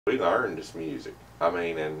We learned this music. I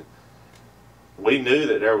mean, and we knew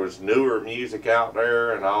that there was newer music out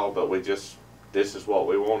there and all, but this is what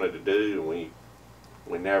we wanted to do, and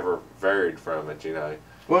we never varied from it, you know.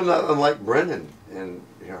 Well, not unlike Brennan and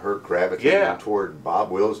her gravitating toward Bob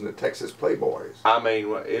Wills and the Texas Playboys. I mean,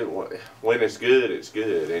 when it's good,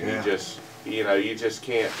 and you just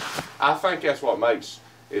can't. I think that's what makes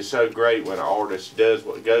it so great when an artist does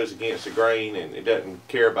what goes against the grain and it doesn't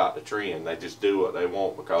care about the trend. They just do what they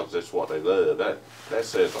want because that's what they love. That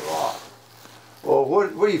says a lot. Well,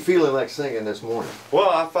 what are you feeling like singing this morning? Well,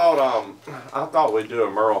 I thought we'd do a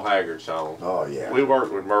Merle Haggard song. Oh yeah. We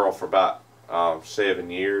worked with Merle for about 7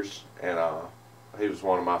 years, and he was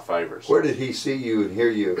one of my favorites. Where did he see you and hear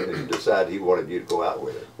you and decide he wanted you to go out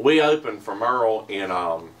with it? We opened for Merle in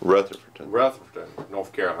Rutherford,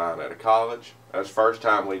 North Carolina, at a college. That was the first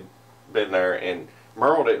time we'd been there, and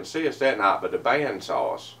Merle didn't see us that night, but the band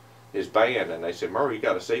saw us, his band, and they said, "Merle, you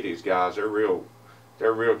got to see these guys. They're real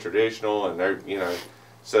traditional, and they're, you know."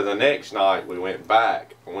 So the next night we went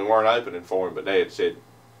back, and we weren't opening for him, but they had said,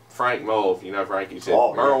 Frank Mull, if you know Frank, he said,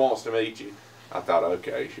 "Merle wants to meet you." I thought,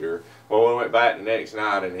 okay, sure. Well, we went back the next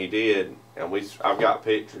night, and he did, and I've got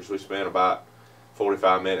pictures. We spent about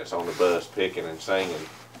 45 minutes on the bus picking and singing.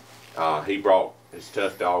 He brought his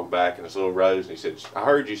tough dog back and his little Rose, and he said, "I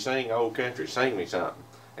heard you sing old country. Sing me something."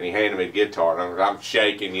 And he handed me the guitar, and I'm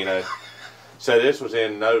shaking, you know. So this was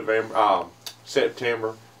in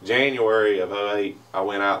September. January of '08, I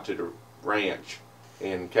went out to the ranch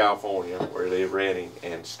in California where he lived, Redding,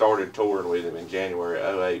 and started touring with him in January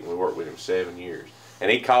of '08, and we worked with him 7 years.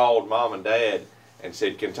 And he called Mom and Dad and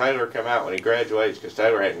said, "Can Taylor come out when he graduates?" Because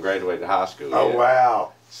Taylor hadn't graduated high school yet. Oh,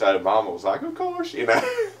 wow. So Mama was like, "Of course," you know.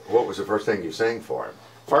 What was the first thing you sang for him?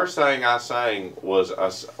 First thing I sang was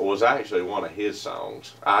actually one of his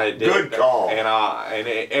songs. Good call.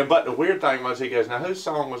 But the weird thing was, he goes, "Now whose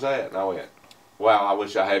song was that?" And I went, "Wow, I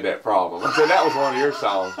wish I had that problem." I said, "That was one of your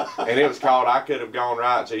songs." And it was called "I Could Have Gone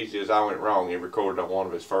Right As Easy As I Went Wrong." He recorded on one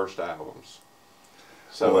of his first albums.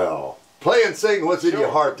 So, well, play and sing What's in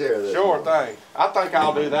Your Heart there. Sure thing. I think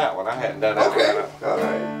I'll do that one. I hadn't done that one. Okay. All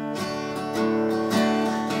right.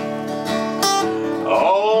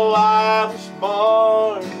 Oh, I was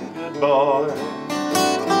born a good boy.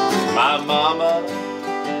 My mama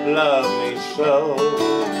loved me so.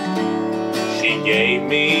 She gave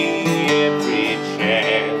me every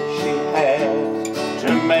chance she had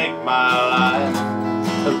to make my life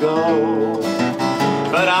a go.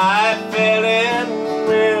 But I fell in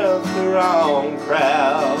with the wrong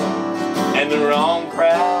crowd, and the wrong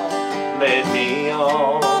crowd led me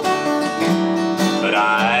on. But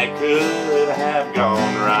I could have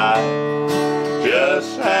gone right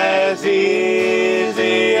just as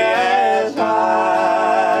easy as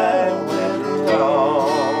I went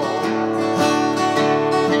wrong.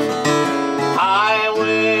 I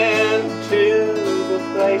went to the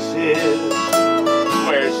places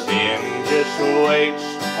where sin just waits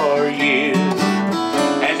for you,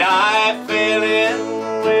 and I fell in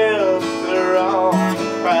with the wrong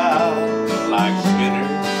crowd like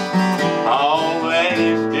sinners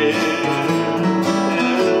always do.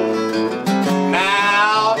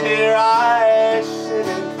 Now here I sit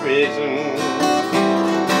in prison,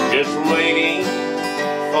 just waiting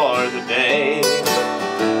for the day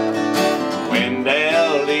when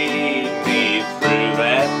they'll lead me through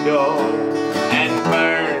that door and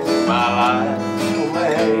burn my life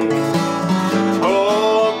away.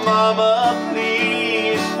 Oh, Mama,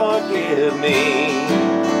 please forgive me.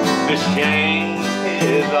 The shame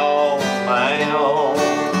is all my own,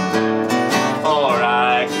 or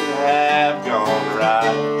I could have gone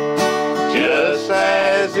right just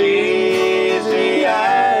as easy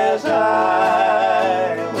as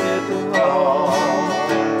I went wrong.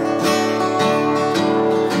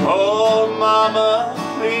 Oh, Mama,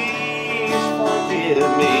 please forgive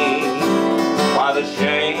me. Why the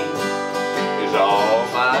shame is all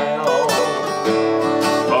my own,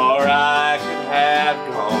 for I could have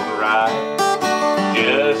gone right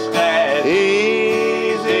just as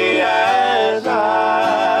easy as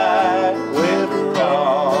I went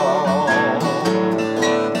wrong.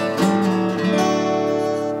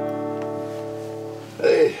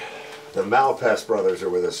 Hey, the Malpass brothers are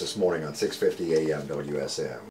with us this morning on 650 AM WSM.